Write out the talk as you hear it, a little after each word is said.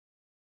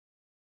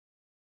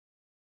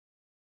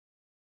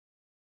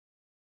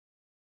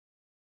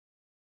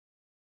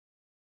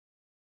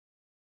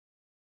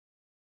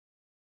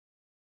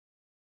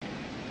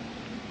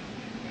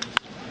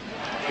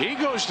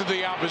goes to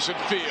the opposite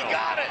field.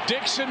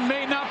 Dixon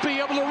may not be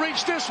able to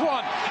reach this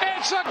one.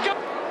 It's a go.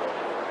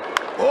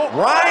 Oh,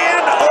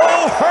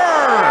 RyanOHearn.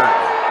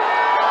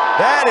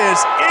 That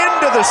is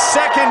into the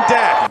second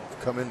deck.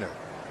 Come in there.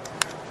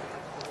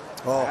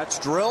 Oh. That's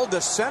drilled to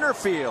center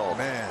field.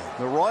 Man.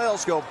 The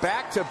Royals go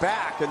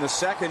back-to-back in the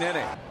second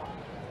inning.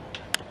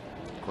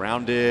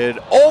 Grounded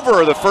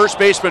over the first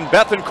baseman,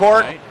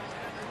 Bethencourt. Right.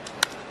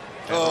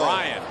 And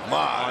Ryan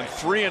on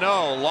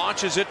 3-0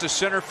 launches it to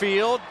center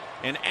field.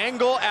 An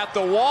angle at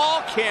the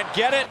wall, can't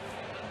get it.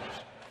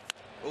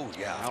 Oh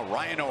yeah, now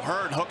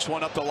RyanOHearn hooks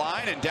one up the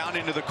line and down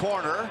into the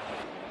corner.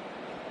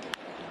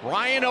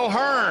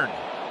 RyanOHearn,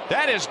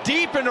 that is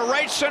deep into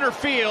right center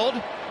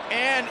field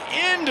and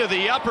into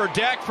the upper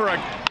deck for a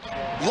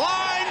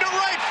line to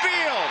right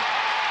field.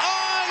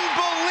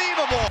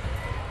 Unbelievable.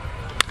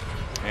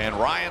 And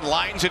Ryan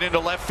lines it into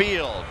left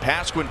field.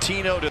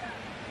 Pasquantino to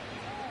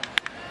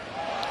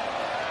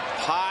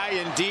high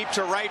and deep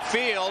to right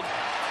field.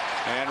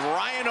 And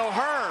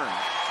RyanOHearn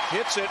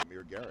hits it.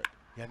 Garrett.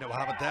 Yeah, no,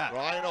 how about that?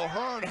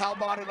 RyanOHearn, how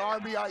about an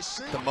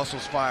RBIC? The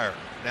muscles fire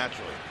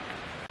naturally.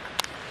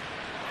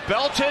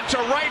 Belted to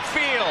right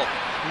field.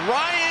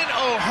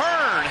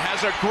 RyanOHearn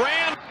has a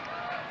grand.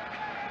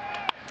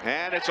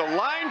 And it's a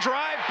line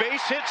drive,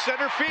 base hit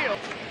center field.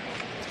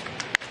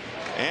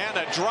 And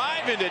a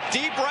drive into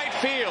deep right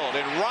field.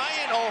 And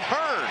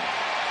RyanOHearn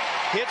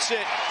hits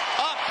it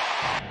up.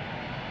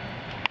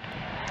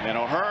 And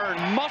O'Hearn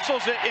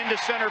muscles it into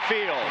center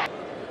field.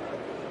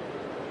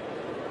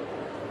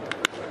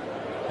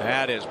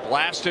 That is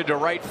blasted to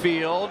right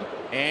field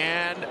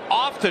and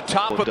off the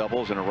top of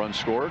doubles and a run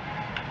scored.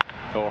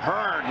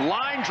 O'Hearn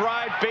line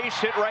drive, base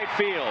hit right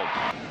field.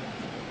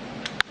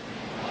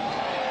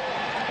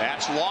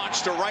 That's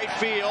launched to right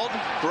field.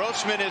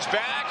 Grossman is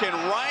back and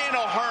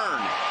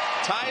RyanOHearn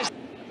ties.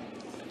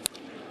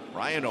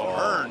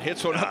 RyanOHearn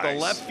hits one up the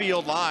left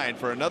field line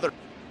for another.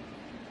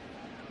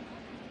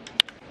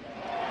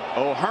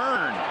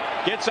 O'Hearn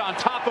gets on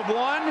top of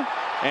one,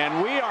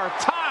 and we are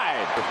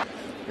tied.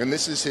 And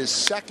this is his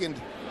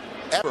second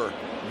ever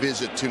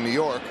visit to New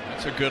York.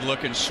 That's a good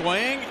looking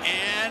swing,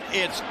 and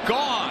it's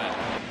gone.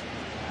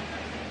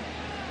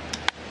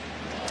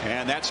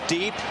 And that's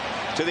deep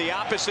to the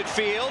opposite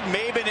field.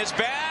 Maben is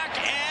back,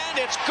 and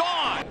it's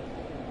gone.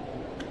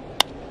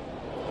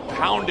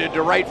 Pounded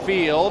to right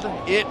field.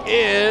 It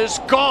is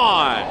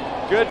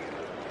gone. Good.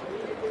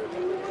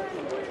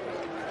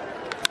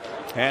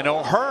 And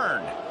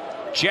O'Hearn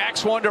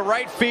jacks one to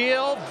right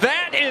field.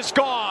 That is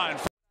gone.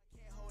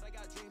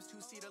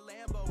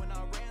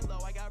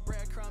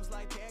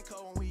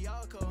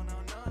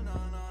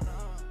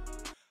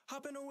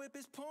 Hop in the whip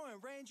is pouring,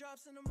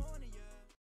 raindrops in the morning, yeah.